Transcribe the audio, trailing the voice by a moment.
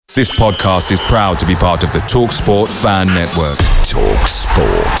This podcast is proud to be part of the TalkSport Fan Network.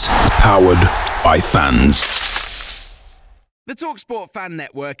 TalkSport. Powered by fans. The TalkSport Fan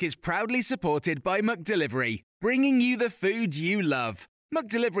Network is proudly supported by McDelivery, bringing you the food you love.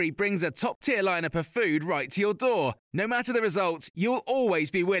 McDelivery brings a top-tier lineup of food right to your door. No matter the result, you'll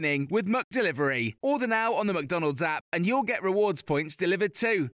always be winning with McDelivery. Order now on the McDonald's app and you'll get rewards points delivered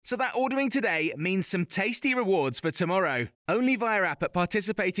too. So that ordering today means some tasty rewards for tomorrow. Only via app at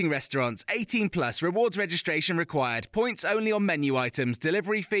participating restaurants. 18 plus. Rewards registration required. Points only on menu items.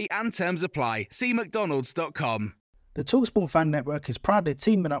 Delivery fee and terms apply. See mcdonalds.com. The TalkSport Fan Network is proudly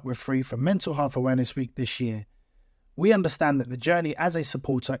teaming up with Free for Mental Health Awareness Week this year. We understand that the journey as a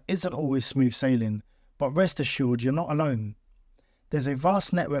supporter isn't always smooth sailing, but rest assured you're not alone. There's a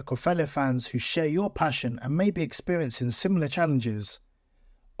vast network of fellow fans who share your passion and may be experiencing similar challenges.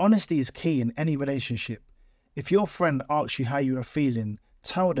 Honesty is key in any relationship. If your friend asks you how you are feeling,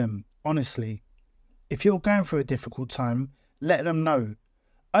 tell them honestly. If you're going through a difficult time, let them know.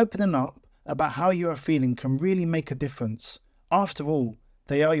 Opening up about how you are feeling can really make a difference. After all,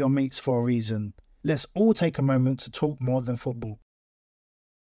 they are your mates for a reason. Let's all take a moment to talk more than football.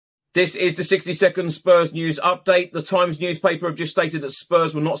 This is the 60-second Spurs news update. The Times newspaper have just stated that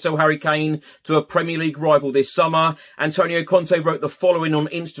Spurs will not sell Harry Kane to a Premier League rival this summer. Antonio Conte wrote the following on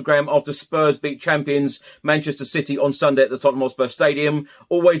Instagram after Spurs beat champions Manchester City on Sunday at the Tottenham Hotspur Stadium.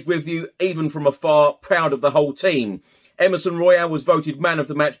 Always with you, even from afar, proud of the whole team. Emerson Royale was voted man of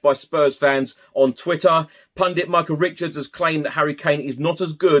the match by Spurs fans on Twitter. Pundit Michael Richards has claimed that Harry Kane is not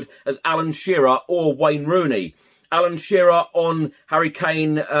as good as Alan Shearer or Wayne Rooney. Alan Shearer on Harry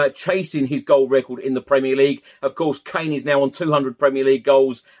Kane chasing his goal record in the Premier League. Of course, Kane is now on 200 Premier League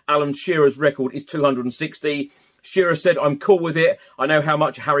goals. Alan Shearer's record is 260. Shearer said, "I'm cool with it. I know how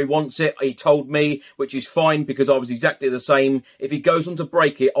much Harry wants it. He told me, which is fine because I was exactly the same. If he goes on to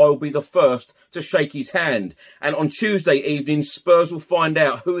break it, I will be the first to shake his hand." And on Tuesday evening, Spurs will find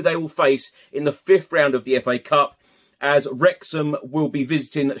out who they will face in the fifth round of the FA Cup, as Wrexham will be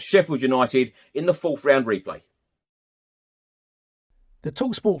visiting Sheffield United in the fourth round replay. The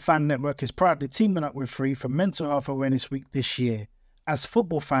TalkSport Fan Network is proudly teaming up with Free for Mental Health Awareness Week this year. As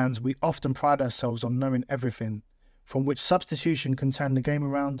football fans, we often pride ourselves on knowing everything, from which substitution can turn the game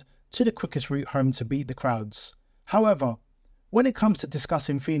around to the quickest route home to beat the crowds. However, when it comes to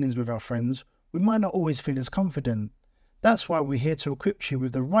discussing feelings with our friends, we might not always feel as confident. That's why we're here to equip you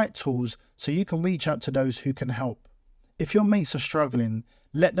with the right tools so you can reach out to those who can help. If your mates are struggling,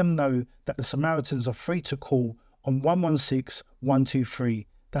 let them know that the Samaritans are free to call on 116 123.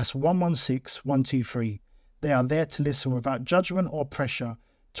 That's 116 123. They are there to listen without judgment or pressure,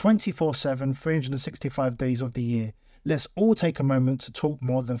 24/7, 365 days of the year. Let's all take a moment to talk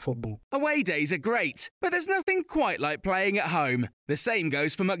more than football. Away days are great, but there's nothing quite like playing at home. The same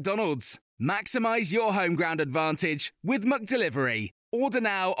goes for McDonald's. Maximise your home ground advantage with McDelivery. Order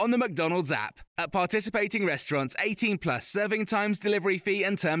now on the McDonald's app. At participating restaurants, 18 plus. Serving times, delivery fee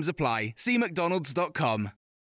and terms apply. See mcdonalds.com.